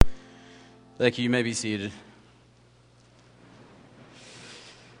Thank you. You may be seated.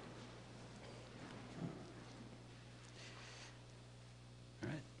 All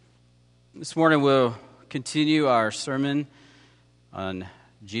right. This morning we'll continue our sermon on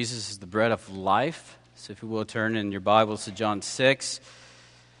Jesus is the bread of life. So if you will turn in your Bibles to John 6.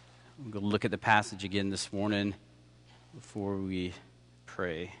 We'll go look at the passage again this morning before we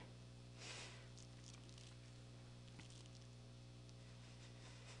pray.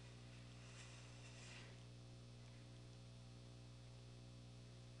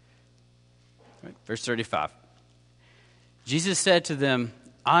 Right, verse 35. Jesus said to them,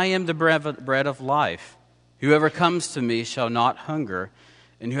 I am the bread of life. Whoever comes to me shall not hunger,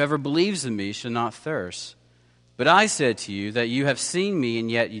 and whoever believes in me shall not thirst. But I said to you that you have seen me,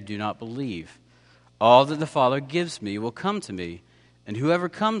 and yet you do not believe. All that the Father gives me will come to me, and whoever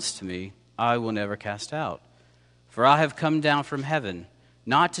comes to me I will never cast out. For I have come down from heaven,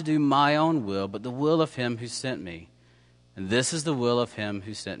 not to do my own will, but the will of him who sent me. And this is the will of him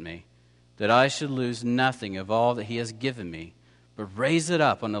who sent me, that I should lose nothing of all that he has given me, but raise it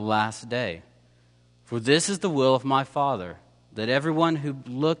up on the last day. For this is the will of my Father, that everyone who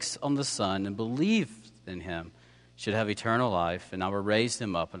looks on the Son and believes in him should have eternal life, and I will raise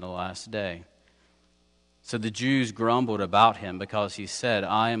him up on the last day. So the Jews grumbled about him because he said,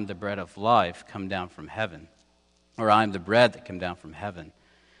 I am the bread of life come down from heaven, or I am the bread that came down from heaven.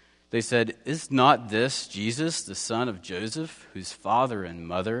 They said, is not this Jesus, the son of Joseph, whose father and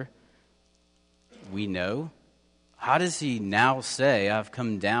mother we know? How does he now say, I have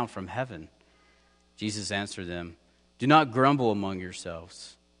come down from heaven? Jesus answered them, do not grumble among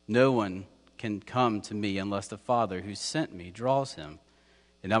yourselves. No one can come to me unless the Father who sent me draws him,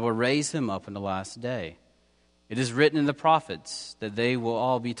 and I will raise him up on the last day. It is written in the prophets that they will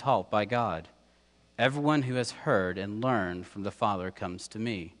all be taught by God. Everyone who has heard and learned from the Father comes to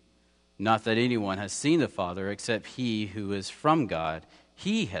me. Not that anyone has seen the Father except he who is from God.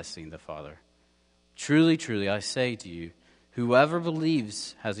 He has seen the Father. Truly, truly, I say to you, whoever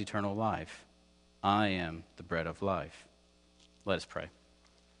believes has eternal life. I am the bread of life. Let us pray.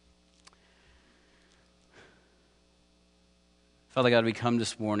 Father God, we come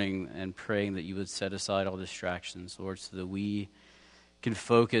this morning and praying that you would set aside all distractions, Lord, so that we can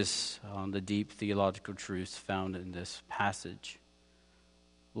focus on the deep theological truths found in this passage.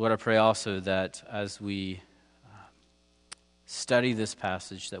 Lord, I pray also that as we study this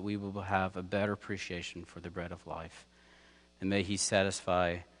passage, that we will have a better appreciation for the bread of life. And may he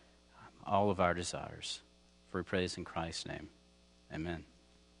satisfy all of our desires. For we pray this in Christ's name. Amen.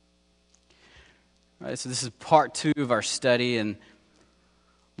 All right, so this is part 2 of our study. And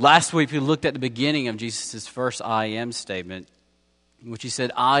last week we looked at the beginning of Jesus' first I am statement, in which he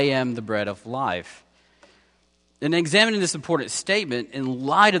said, I am the bread of life. In examining this important statement, in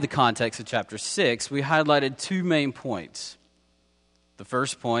light of the context of chapter 6, we highlighted 2 main points. The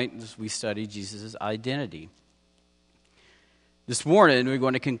first point is we study Jesus' identity. This morning, we're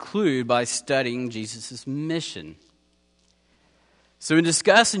going to conclude by studying Jesus' mission. So in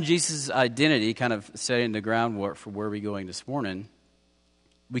discussing Jesus' identity, kind of setting the groundwork for where we're going this morning,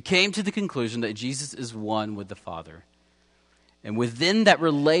 we came to the conclusion that Jesus is one with the Father. And within that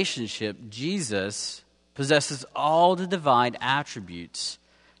relationship, Jesus possesses all the divine attributes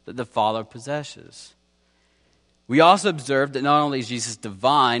that the Father possesses. We also observed that not only is Jesus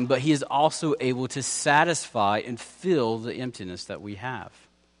divine, but he is also able to satisfy and fill the emptiness that we have.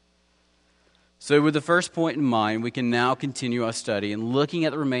 So with the first point in mind, we can now continue our study and looking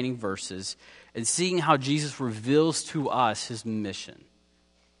at the remaining verses and seeing how Jesus reveals to us his mission.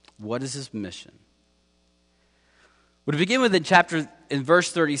 What is his mission? Well, to begin with, in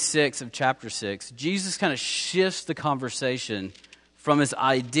verse 36 of chapter 6, Jesus kind of shifts the conversation from his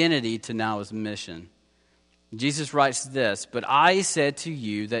identity to now his mission. Jesus writes this, but I said to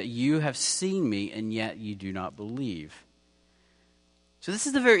you that you have seen me, and yet you do not believe. So this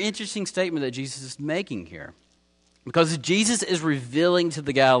is a very interesting statement that Jesus is making here. Because Jesus is revealing to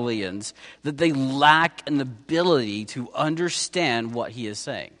the Galileans that they lack an ability to understand what he is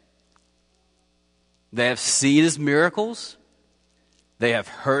saying. They have seen his miracles. They have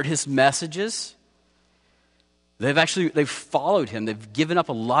heard his messages. They've followed him. They've given up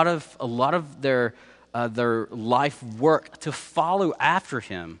a lot of their life work to follow after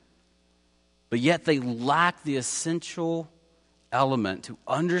him. But yet they lack the essential element to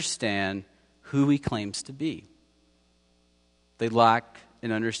understand who he claims to be. They lack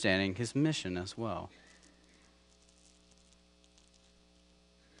in understanding his mission as well.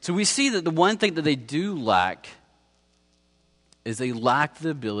 So we see that the one thing that they do lack is they lack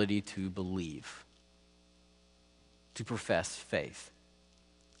the ability to believe, to profess faith.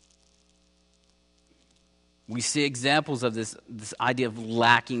 We see examples of this idea of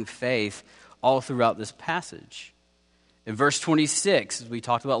lacking faith all throughout this passage. In verse 26, as we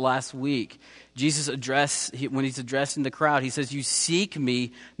talked about last week, Jesus when he's addressing the crowd, he says, "You seek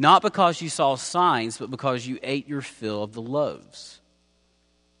me not because you saw signs, but because you ate your fill of the loaves."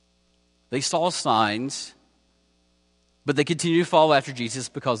 They saw signs, but they continue to follow after Jesus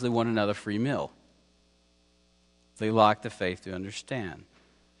because they want another free meal. They lack the faith to understand.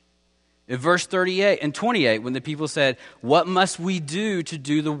 In verse 38 and 28, when the people said, "What must we do to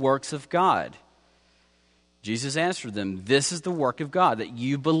do the works of God?" Jesus answered them, "This is the work of God, that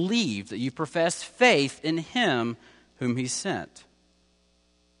you believe, that you profess faith in him whom he sent."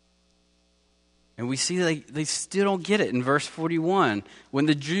 And we see they still don't get it in verse 41. When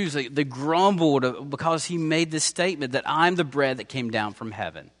the Jews, they grumbled because he made this statement that I'm the bread that came down from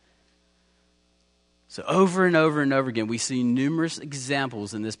heaven. So over and over and over again, we see numerous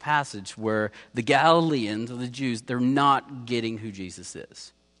examples in this passage where the Galileans, or the Jews, they're not getting who Jesus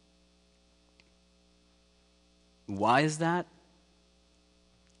is. Why is that?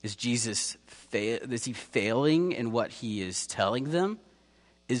 Is Jesus is he failing in what he is telling them?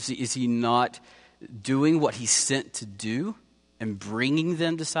 Is he not doing what he's sent to do and bringing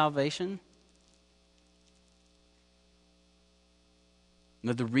them to salvation?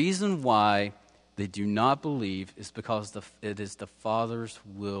 Now, the reason why they do not believe is because it is the Father's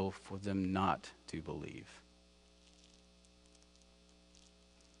will for them not to believe.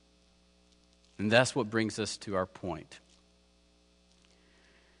 And that's what brings us to our point.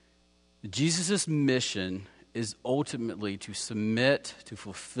 Jesus' mission is ultimately to submit to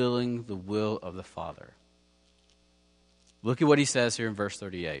fulfilling the will of the Father. Look at what he says here in verse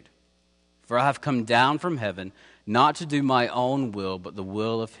 38. "For I have come down from heaven, not to do my own will, but the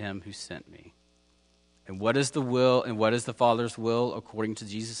will of him who sent me." And what is the will and what is the Father's will according to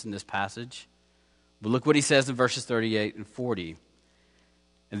Jesus in this passage? But look what he says in verses 38 and 40.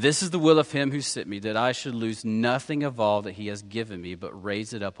 "And this is the will of him who sent me, that I should lose nothing of all that he has given me, but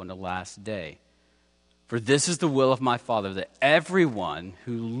raise it up on the last day. For this is the will of my Father, that everyone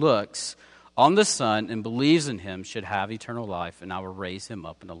who looks on the Son and believes in him should have eternal life, and I will raise him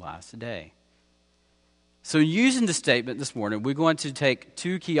up on the last day." So using the statement this morning, we're going to take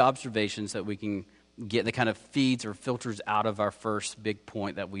two key observations that we can get that kind of feeds or filters out of our first big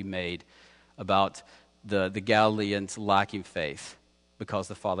point that we made about the Galileans lacking faith because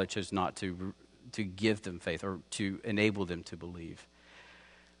the Father chose not to give them faith or to enable them to believe.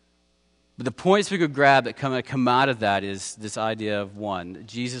 But the points we could grab that come out of that is this idea of, one, that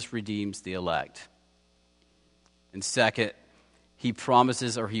Jesus redeems the elect. And second, he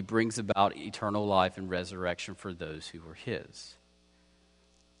promises or he brings about eternal life and resurrection for those who are his.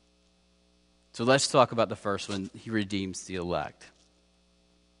 So let's talk about the first one. He redeems the elect.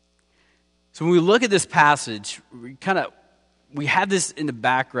 So when we look at this passage, we have this in the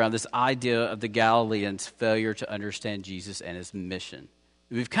background, this idea of the Galileans' failure to understand Jesus and his mission.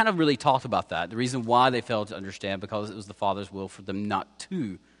 We've kind of really talked about that. The reason why they failed to understand, because it was the Father's will for them not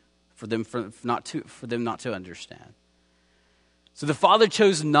to understand. So the Father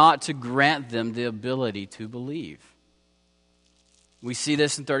chose not to grant them the ability to believe. We see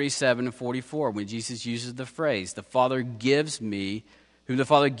this in 37 and 44 when Jesus uses the phrase, "The Father gives me, whom the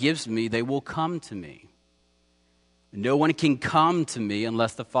Father gives me, they will come to me. No one can come to me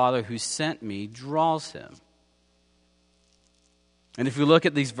unless the Father who sent me draws him." And if we look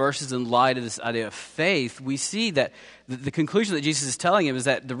at these verses in light of this idea of faith, we see that the conclusion that Jesus is telling him is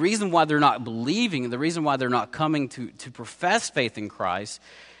that the reason why they're not believing, the reason why they're not coming to profess faith in Christ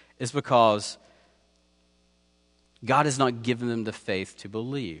is because God has not given them the faith to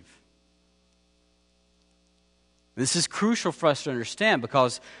believe. This is crucial for us to understand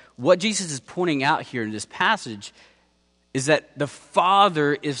because what Jesus is pointing out here in this passage is that the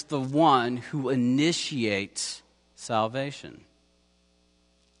Father is the one who initiates salvation.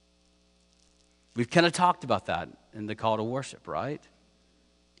 We've kind of talked about that in the call to worship, right?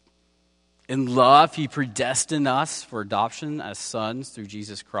 In love, he predestined us for adoption as sons through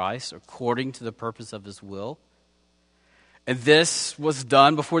Jesus Christ, according to the purpose of his will. And this was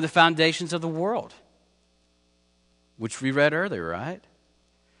done before the foundations of the world, which we read earlier, right?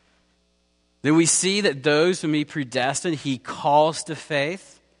 Then we see that those whom he predestined, he calls to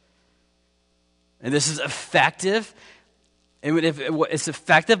faith. And this is effective. And it's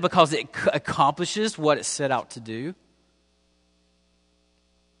effective because it accomplishes what it set out to do.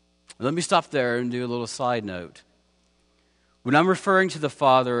 Let me stop there and do a little side note. When I'm referring to the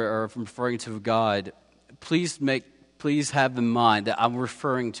Father or if I'm referring to God, please have in mind that I'm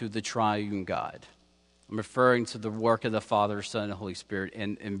referring to the triune God. I'm referring to the work of the Father, Son, and Holy Spirit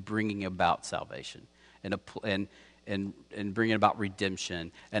in bringing about salvation. and bringing about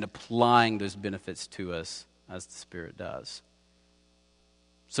redemption and applying those benefits to us as the Spirit does.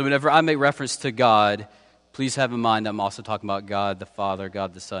 So whenever I make reference to God, please have in mind I'm also talking about God the Father,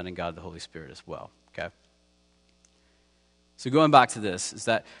 God the Son, and God the Holy Spirit as well. Okay? So going back to this, is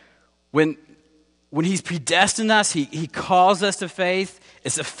that when He's predestined us, He calls us to faith,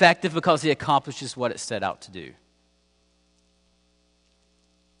 it's effective because He accomplishes what it set out to do.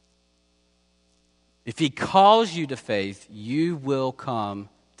 If He calls you to faith, you will come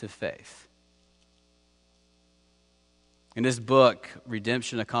to faith. In this book,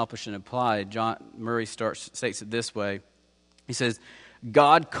 Redemption, Accomplished, and Applied, John Murray states it this way. He says,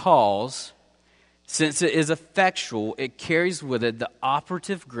 God calls, since it is effectual, it carries with it the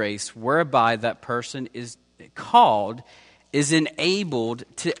operative grace whereby that person is called, is enabled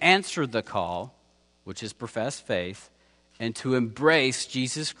to answer the call, which is professed faith, and to embrace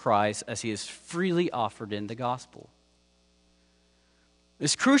Jesus Christ as He is freely offered in the gospel.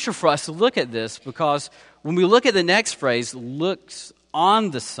 It's crucial for us to look at this because when we look at the next phrase, looks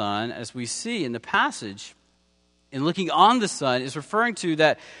on the Son, as we see in the passage, and looking on the Son is referring to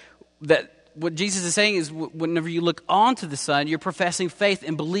that what Jesus is saying is whenever you look onto the Son, you're professing faith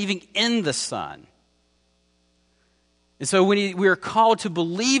and believing in the Son. And so when we are called to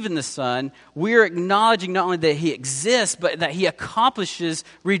believe in the Son, we are acknowledging not only that He exists, but that He accomplishes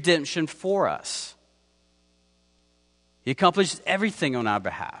redemption for us. He accomplishes everything on our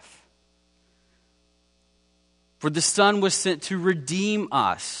behalf. For the Son was sent to redeem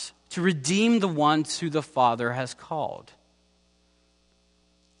us, to redeem the ones who the Father has called.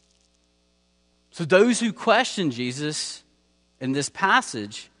 So those who question Jesus in this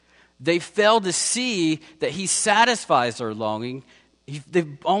passage, they fail to see that He satisfies their longing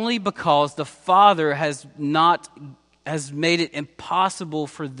only because the Father has made it impossible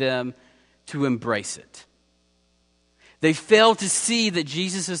for them to embrace it. They fail to see that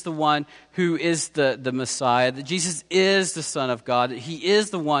Jesus is the one who is the Messiah, that Jesus is the Son of God, that He is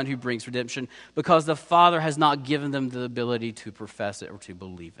the one who brings redemption because the Father has not given them the ability to profess it or to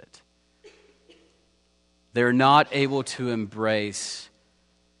believe it. They're not able to embrace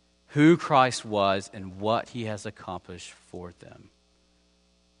who Christ was and what He has accomplished for them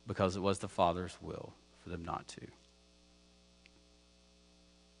because it was the Father's will for them not to.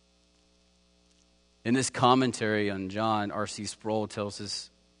 In this commentary on John, R.C. Sproul tells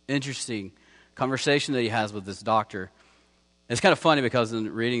this interesting conversation that he has with this doctor. It's kind of funny because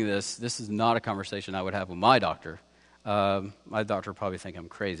in reading this is not a conversation I would have with my doctor. My doctor would probably think I'm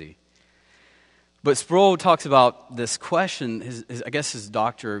crazy. But Sproul talks about this question. I guess his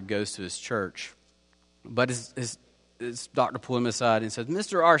doctor goes to his church, but his doctor pulled him aside and said,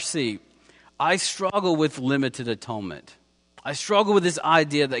 Mr. R.C., I struggle with limited atonement. I struggle with this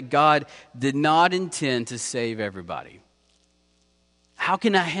idea that God did not intend to save everybody. How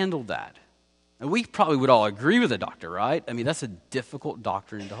can I handle that? And we probably would all agree with the doctor, right? I mean, that's a difficult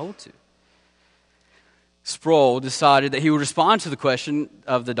doctrine to hold to. Sproul decided that he would respond to the question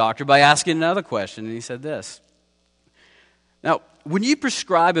of the doctor by asking another question, and he said this. Now, when you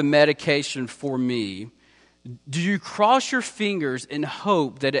prescribe a medication for me, do you cross your fingers and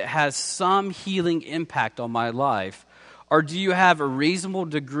hope that it has some healing impact on my life? Or do you have a reasonable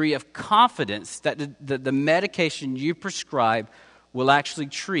degree of confidence that the medication you prescribe will actually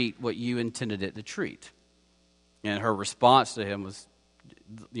treat what you intended it to treat? And her response to him was,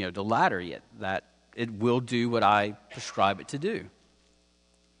 the latter, yet that it will do what I prescribe it to do.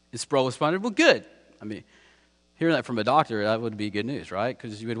 And Sproul responded, well, good. I mean, hearing that from a doctor, that would be good news, right?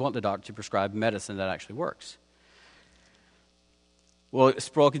 Because you would want the doctor to prescribe medicine that actually works. Well,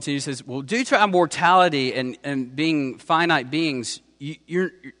 Sproul continues, says, well, due to our mortality and being finite beings,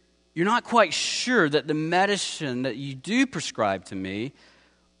 you're not quite sure that the medicine that you do prescribe to me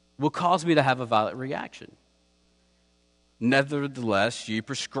will cause me to have a violent reaction. Nevertheless, you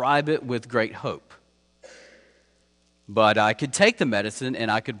prescribe it with great hope. But I could take the medicine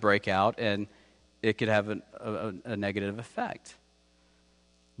and I could break out and it could have a negative effect.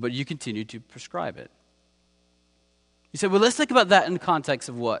 But you continue to prescribe it. You said, well, let's think about that in the context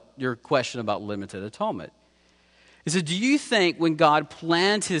of what your question about limited atonement. He said, do you think when God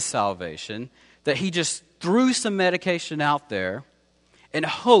planned His salvation that He just threw some medication out there and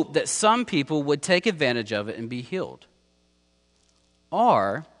hoped that some people would take advantage of it and be healed?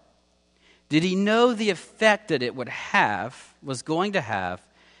 Or did He know the effect that it was going to have,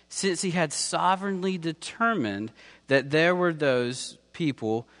 since He had sovereignly determined that there were those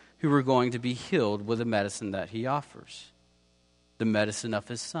people who were going to be healed with the medicine that He offers, the medicine of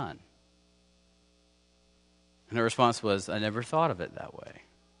His Son? And her response was, I never thought of it that way.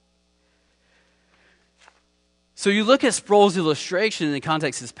 So you look at Sproul's illustration in the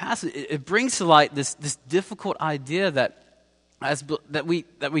context of this passage, it brings to light this difficult idea that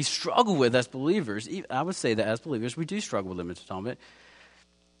we struggle with as believers. I would say that as believers, we do struggle with limited atonement.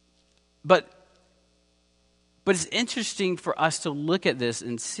 But it's interesting for us to look at this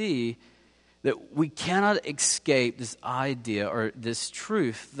and see that we cannot escape this idea or this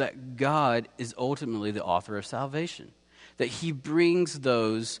truth that God is ultimately the author of salvation, that he brings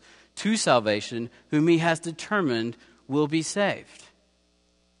those to salvation whom he has determined will be saved.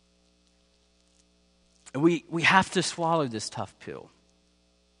 And we have to swallow this tough pill.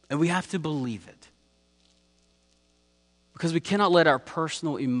 And we have to believe it. Because we cannot let our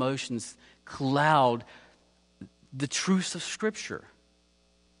personal emotions cloud the truths of Scripture.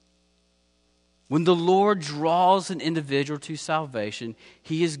 When the Lord draws an individual to salvation,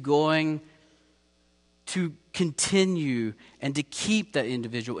 he is going to continue and to keep that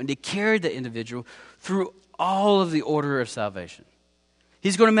individual and to carry that individual through all of the order of salvation.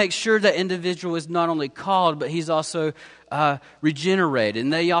 He's going to make sure that individual is not only called, but he's also regenerated,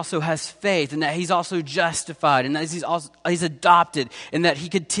 and that he also has faith, and that he's also justified, and that he's adopted, and that he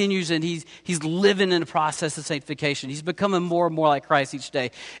continues and he's living in the process of sanctification. He's becoming more and more like Christ each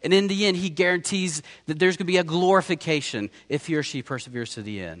day. And in the end, he guarantees that there's going to be a glorification if he or she perseveres to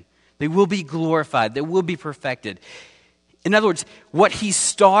the end. They will be glorified. They will be perfected. In other words, what he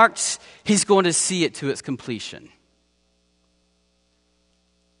starts, he's going to see it to its completion.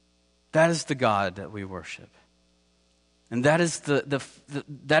 That is the God that we worship. And that is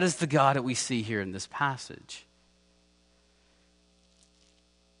that is the God that we see here in this passage.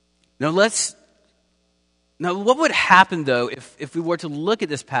 Now what would happen though if we were to look at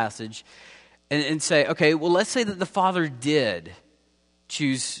this passage and say, okay, well, let's say that the Father did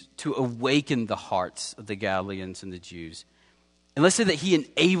choose to awaken the hearts of the Galileans and the Jews. And let's say that he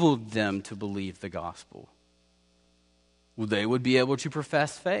enabled them to believe the gospel. Well, they would be able to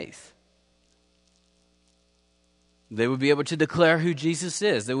profess faith. They would be able to declare who Jesus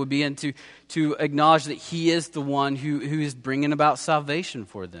is. They would be able to acknowledge that he is the one who is bringing about salvation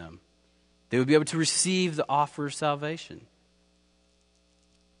for them. They would be able to receive the offer of salvation.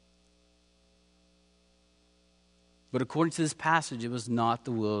 But according to this passage, it was not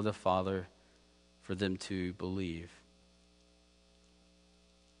the will of the Father for them to believe.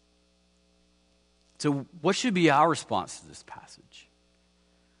 So what should be our response to this passage?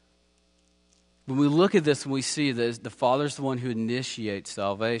 When we look at this and we see that the Father's the one who initiates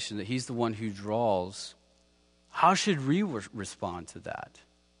salvation, that he's the one who draws, how should we respond to that?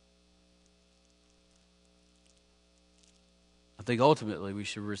 I think ultimately we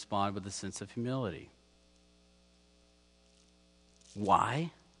should respond with a sense of humility.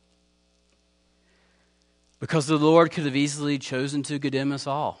 Why? Because the Lord could have easily chosen to condemn us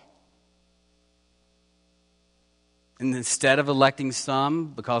all. And instead of electing some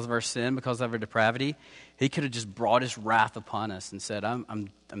because of our sin, because of our depravity, he could have just brought his wrath upon us and said, I'm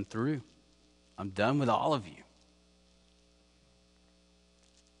through. I'm done with all of you.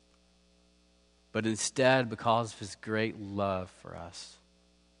 But instead, because of his great love for us,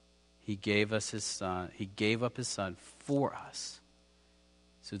 he gave us his Son. He gave up his Son for us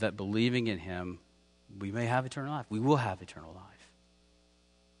so that believing in him, we may have eternal life. We will have eternal life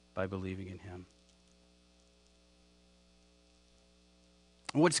by believing in him.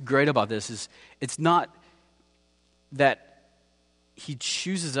 What's great about this is it's not that he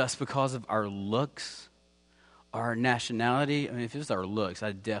chooses us because of our looks, our nationality. I mean, if it was our looks,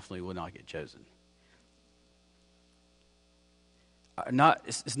 I definitely would not get chosen.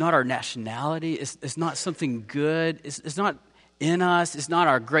 It's not our nationality. It's not something good. It's not in us. It's not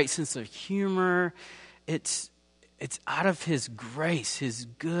our great sense of humor. It's out of his grace, his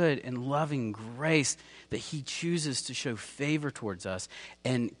good and loving grace, that he chooses to show favor towards us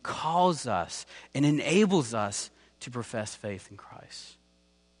and calls us and enables us to profess faith in Christ.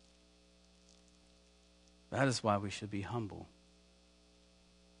 That is why we should be humble.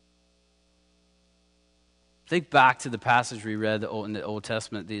 Think back to the passage we read in the Old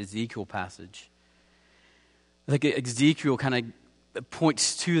Testament, the Ezekiel passage. I think Ezekiel kind of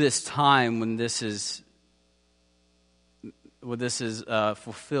points to this time when this is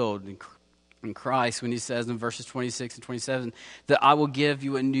fulfilled in Christ, when he says in verses 26 and 27 that I will give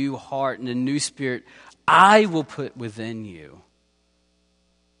you a new heart and a new spirit I will put within you.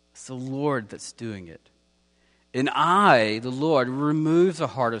 It's the Lord that's doing it. And I, the Lord, remove the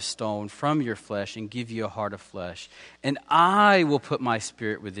heart of stone from your flesh and give you a heart of flesh. And I will put my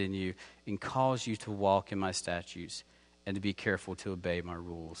spirit within you and cause you to walk in my statutes and to be careful to obey my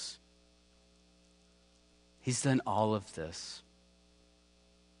rules. He's done all of this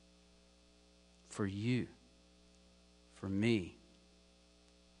for you for me,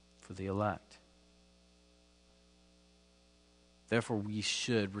 for the elect. Therefore, we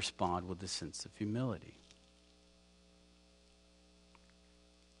should respond with a sense of humility.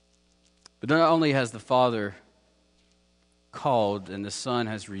 But not only has the Father called and the Son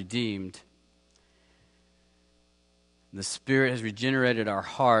has redeemed, the Spirit has regenerated our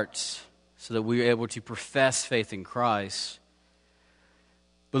hearts so that we are able to profess faith in Christ.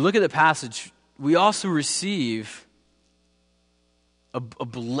 But look at the passage. We also receive a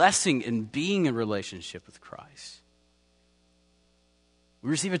blessing in being in relationship with Christ. We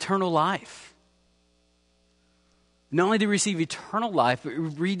receive eternal life. Not only do we receive eternal life, but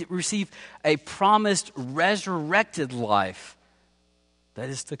we receive a promised resurrected life that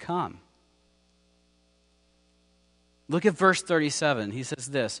is to come. Look at verse 37. He says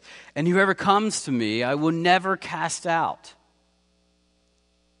this, "And whoever comes to me, I will never cast out."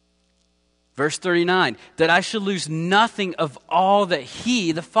 Verse 39, "That I should lose nothing of all that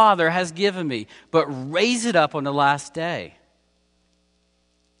he, the Father, has given me, but raise it up on the last day."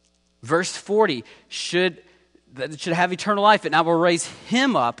 Verse 40, that should have eternal life, and I will raise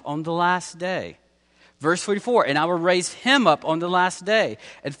him up on the last day. Verse 44, "And I will raise him up on the last day."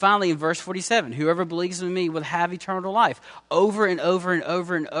 And finally in verse 47, "Whoever believes in me will have eternal life." Over and over and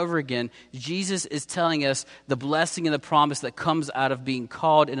over and over again, Jesus is telling us the blessing and the promise that comes out of being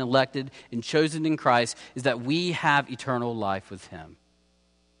called and elected and chosen in Christ is that we have eternal life with him.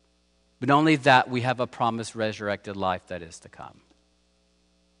 But not only that, we have a promised resurrected life that is to come.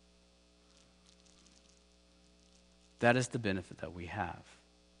 That is the benefit that we have.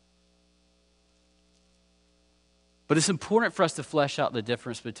 But it's important for us to flesh out the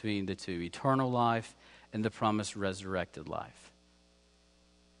difference between the two, eternal life and the promised resurrected life.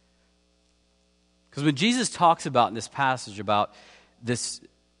 Because when Jesus talks about in this passage about this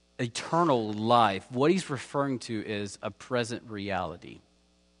eternal life, what he's referring to is a present reality.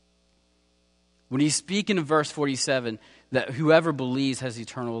 When he's speaking in verse 47 that whoever believes has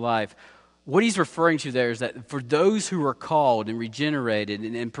eternal life, what he's referring to there is that for those who are called and regenerated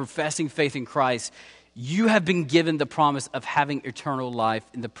and professing faith in Christ, you have been given the promise of having eternal life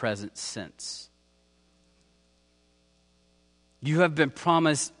in the present sense. You have been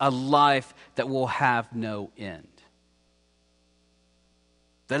promised a life that will have no end.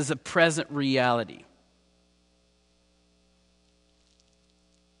 That is a present reality.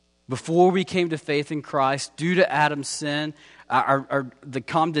 Before we came to faith in Christ, due to Adam's sin, the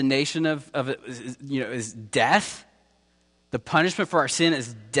condemnation of it is death. The punishment for our sin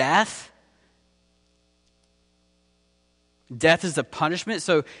is death. Death is the punishment.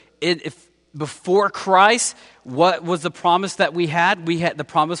 So if before Christ, what was the promise that we had? The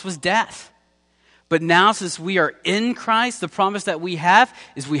promise was death. But now, since we are in Christ, the promise that we have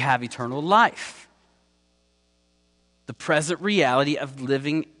is we have eternal life. The present reality of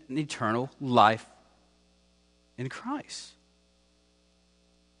living an eternal life in Christ.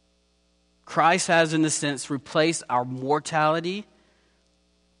 Christ has, in a sense, replaced our mortality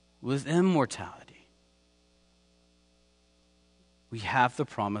with immortality. We have the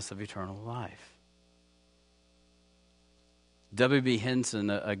promise of eternal life. W.B. Hinson,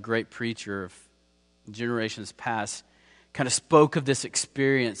 a great preacher of generations past, kind of spoke of this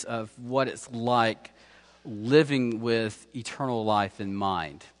experience of what it's like living with eternal life in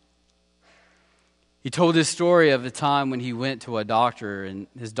mind. He told this story of a time when he went to a doctor, and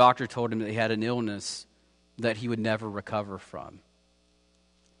his doctor told him that he had an illness that he would never recover from.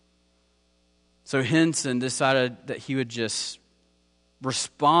 So Hinson decided that he would just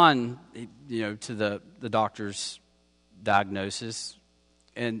respond, to the doctor's diagnosis.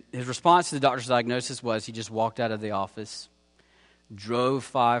 And his response to the doctor's diagnosis was he just walked out of the office, drove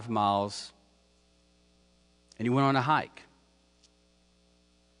 5 miles, and he went on a hike.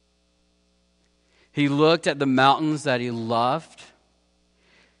 He looked at the mountains that he loved.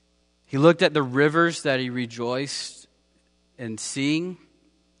 He looked at the rivers that he rejoiced in seeing.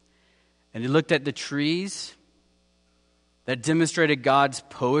 And he looked at the trees that demonstrated God's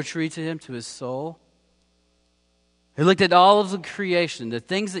poetry to him, to his soul. He looked at all of the creation, the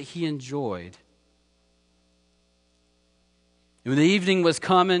things that he enjoyed. And when the evening was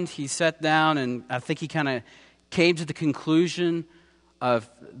coming, he sat down, and I think he kind of came to the conclusion of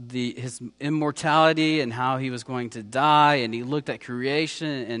his immortality and how he was going to die, and he looked at creation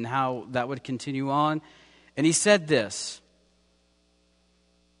and how that would continue on. And he said this.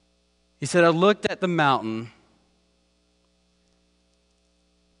 He said, "I looked at the mountain,"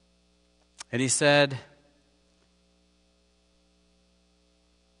 and he said,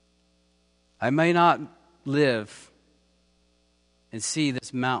 "I may not live and see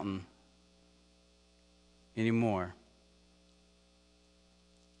this mountain anymore.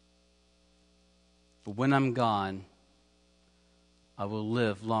 But when I'm gone, I will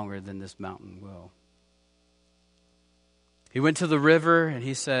live longer than this mountain will. He went to the river and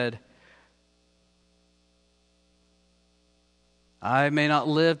he said, I may not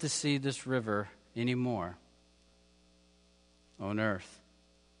live to see this river anymore on earth.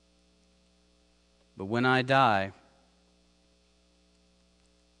 But when I die,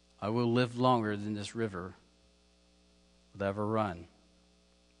 I will live longer than this river will ever run.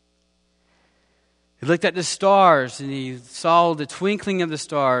 He looked at the stars and he saw the twinkling of the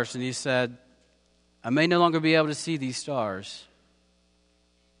stars and he said, I may no longer be able to see these stars,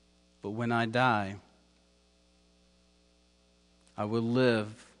 but when I die, I will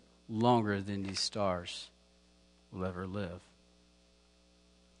live longer than these stars will ever live.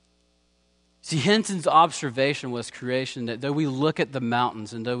 See, Henson's observation was creation, that though we look at the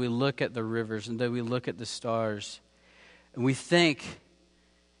mountains and though we look at the rivers and though we look at the stars, and we think,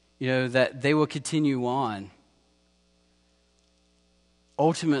 that they will continue on,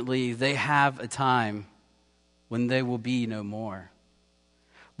 ultimately they have a time when they will be no more.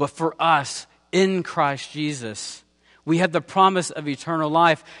 But for us, in Christ Jesus, we have the promise of eternal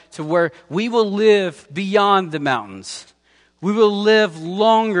life to where we will live beyond the mountains. We will live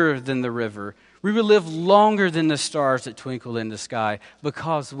longer than the river. We will live longer than the stars that twinkle in the sky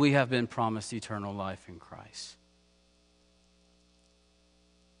because we have been promised eternal life in Christ.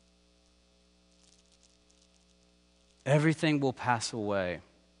 Everything will pass away,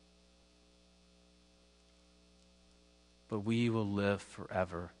 but we will live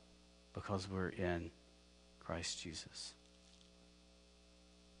forever because we're in Christ Jesus.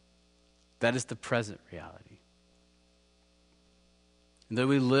 That is the present reality. And though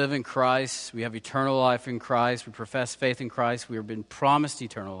we live in Christ, we have eternal life in Christ, we profess faith in Christ, we have been promised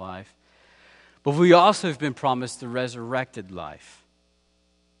eternal life, but we also have been promised the resurrected life,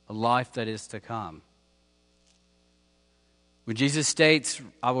 a life that is to come. When Jesus states,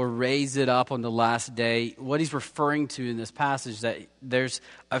 I will raise it up on the last day, what he's referring to in this passage, that there's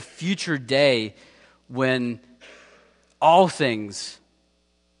a future day when all things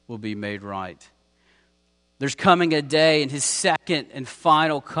will be made right. There's coming a day in his second and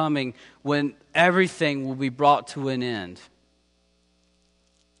final coming when everything will be brought to an end.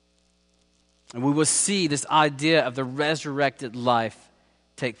 And we will see this idea of the resurrected life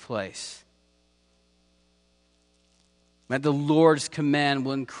take place. At the Lord's command,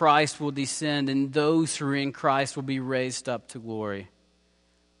 when Christ will descend and those who are in Christ will be raised up to glory.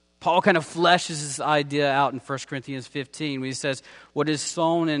 Paul kind of fleshes this idea out in 1 Corinthians 15 when he says, what is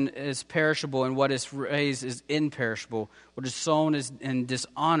sown is perishable and what is raised is imperishable. What is sown in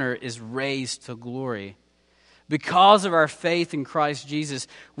dishonor is raised to glory. Because of our faith in Christ Jesus,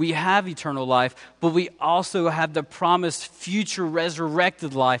 we have eternal life, but we also have the promised future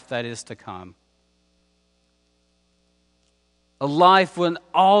resurrected life that is to come. A life when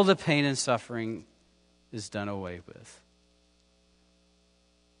all the pain and suffering is done away with.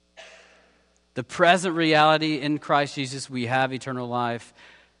 The present reality in Christ Jesus, we have eternal life.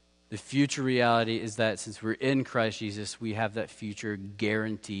 The future reality is that since we're in Christ Jesus, we have that future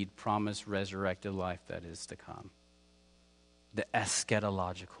guaranteed, promised, resurrected life that is to come. The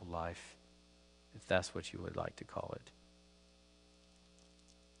eschatological life, if that's what you would like to call it.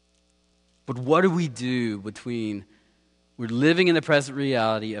 But what do we do between we're living in the present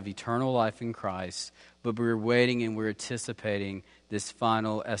reality of eternal life in Christ, but we're waiting and we're anticipating this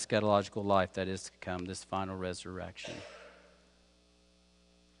final eschatological life that is to come, this final resurrection?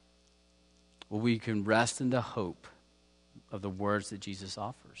 Well, we can rest in the hope of the words that Jesus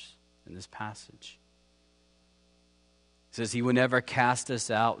offers in this passage. He says he will never cast us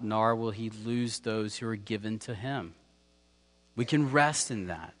out, nor will he lose those who are given to him. We can rest in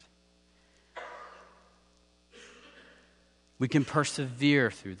that. We can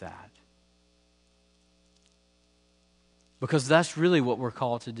persevere through that. Because that's really what we're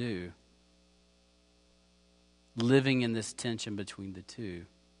called to do. Living in this tension between the two.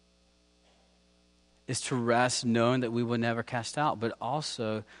 Is to rest knowing that we will never cast out, but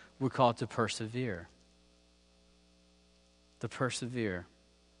also we're called to persevere. To persevere.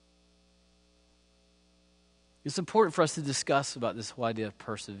 It's important for us to discuss about this whole idea of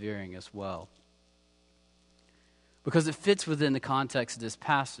persevering as well. Because it fits within the context of this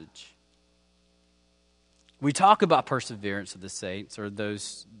passage. We talk about perseverance of the saints, or the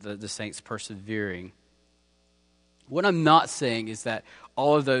saints persevering. What I'm not saying is that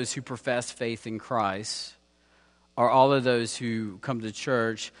all of those who profess faith in Christ, or all of those who come to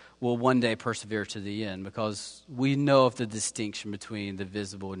church, will one day persevere to the end, because we know of the distinction between the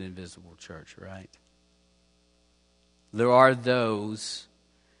visible and invisible church, right? There are those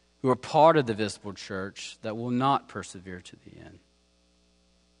who are part of the visible church that will not persevere to the end.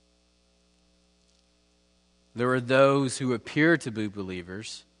 There are those who appear to be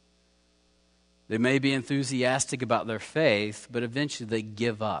believers. They may be enthusiastic about their faith, but eventually they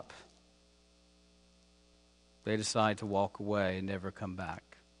give up. They decide to walk away and never come back.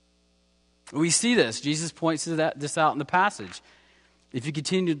 We see this. Jesus points to this out in the passage. If you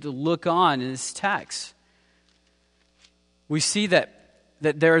continue to look on in this text, we see that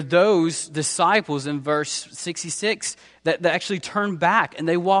there are those disciples in verse 66 that actually turn back and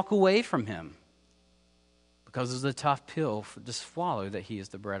they walk away from him because it's a tough pill to swallow that he is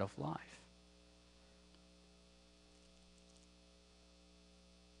the bread of life.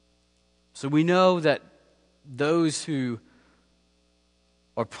 So we know that those who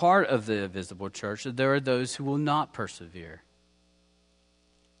are part of the visible church, that there are those who will not persevere.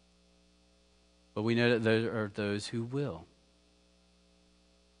 But we know that there are those who will.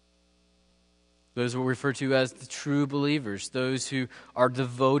 Those are referred to as the true believers, those who are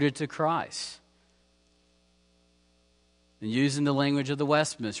devoted to Christ. And using the language of the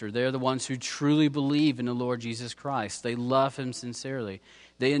Westminster, they're the ones who truly believe in the Lord Jesus Christ. They love him sincerely.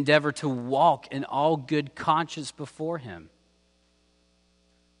 They endeavor to walk in all good conscience before him.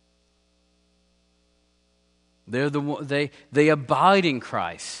 They abide in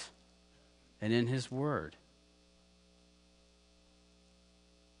Christ and in his word.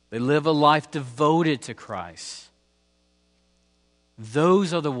 They live a life devoted to Christ.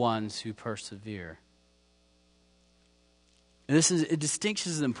 Those are the ones who persevere. And a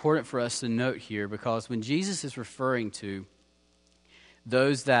distinction is important for us to note here, because when Jesus is referring to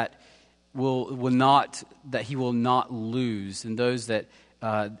those that he will not lose, and those that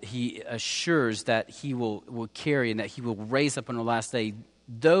he assures that he will carry and that he will raise up on the last day,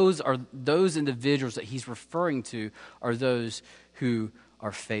 those individuals that he's referring to are those who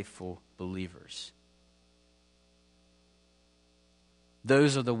are faithful believers.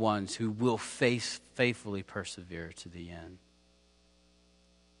 Those are the ones who will faithfully persevere to the end.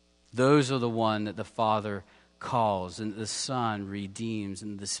 Those are the one that the Father calls, and the Son redeems,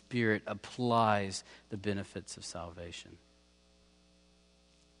 and the Spirit applies the benefits of salvation.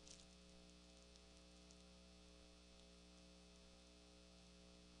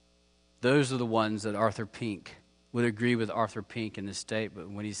 Those are the ones that Arthur Pink would agree with Arthur Pink in this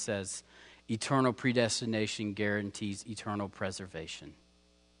statement when he says, eternal predestination guarantees eternal preservation.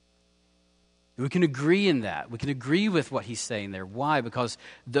 We can agree in that. We can agree with what he's saying there. Why? Because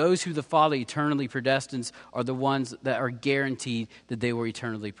those who the Father eternally predestines are the ones that are guaranteed that they will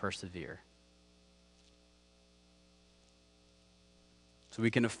eternally persevere. So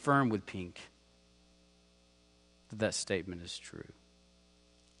we can affirm with Pink that that statement is true.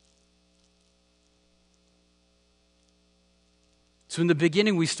 So in the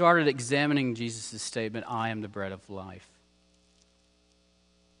beginning, we started examining Jesus' statement, I am the bread of life.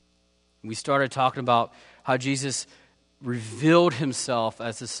 We started talking about how Jesus revealed himself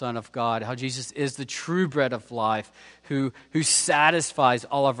as the Son of God, how Jesus is the true bread of life who satisfies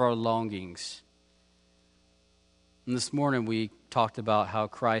all of our longings. And this morning we talked about how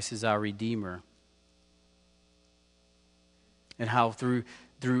Christ is our Redeemer, and how through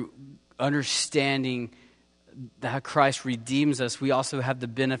understanding that Christ redeems us, we also have the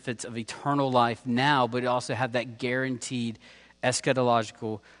benefits of eternal life now, but also have that guaranteed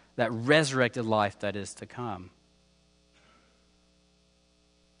eschatological, that resurrected life that is to come.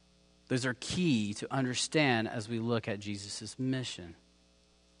 Those are key to understand as we look at Jesus' mission.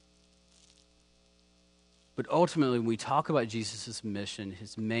 But ultimately, when we talk about Jesus' mission,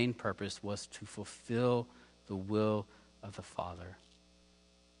 his main purpose was to fulfill the will of the Father.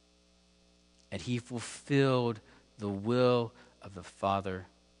 And he fulfilled the will of the Father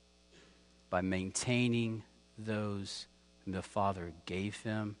by maintaining those whom the Father gave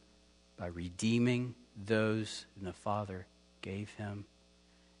him, by redeeming those whom the Father gave him,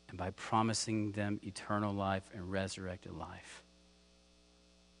 and by promising them eternal life and resurrected life.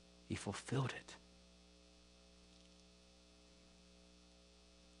 He fulfilled it.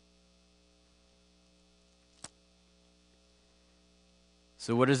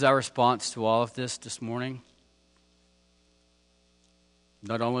 So what is our response to all of this morning?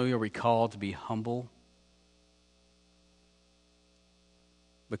 Not only are we called to be humble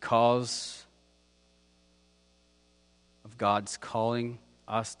because of God's calling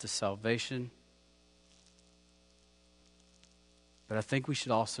us to salvation, but I think we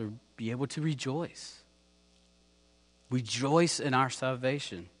should also be able to rejoice. Rejoice in our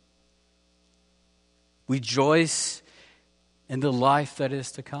salvation. Rejoice in the life that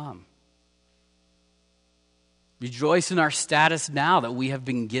is to come. Rejoice in our status now that we have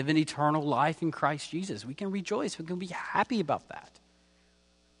been given eternal life in Christ Jesus. We can rejoice. We can be happy about that.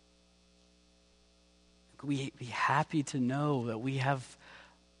 We can be happy to know that we have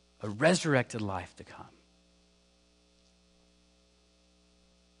a resurrected life to come.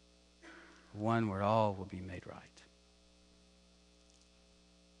 One where all will be made right.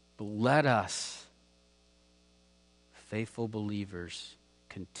 But let us, faithful believers,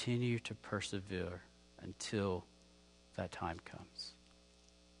 continue to persevere until that time comes.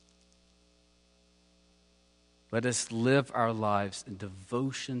 Let us live our lives in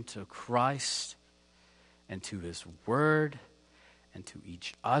devotion to Christ and to His Word and to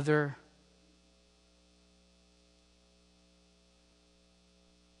each other.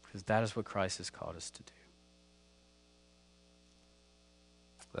 Because that is what Christ has called us to do.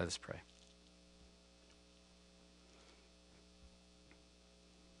 Let us pray.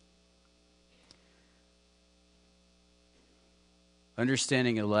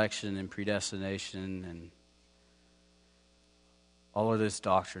 Understanding election and predestination and all of those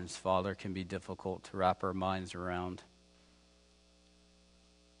doctrines, Father, can be difficult to wrap our minds around.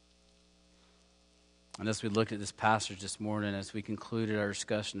 And as we looked at this passage this morning, as we concluded our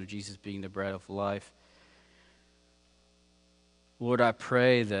discussion of Jesus being the bread of life, Lord, I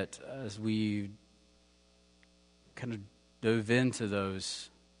pray that as we kind of dove into those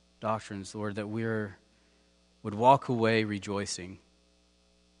doctrines, Lord, that we would walk away rejoicing.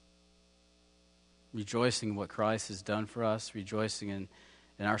 Rejoicing in what Christ has done for us, rejoicing in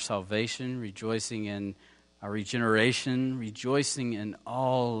our salvation, rejoicing in our regeneration, rejoicing in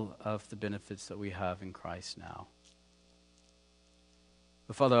all of the benefits that we have in Christ now.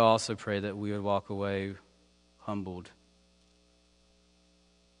 But Father, I also pray that we would walk away humbled.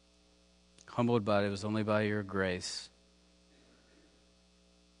 Humbled by it was only by your grace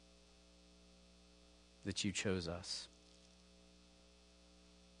that you chose us.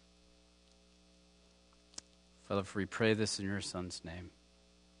 Father, for we pray this in your Son's name.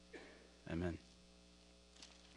 Amen.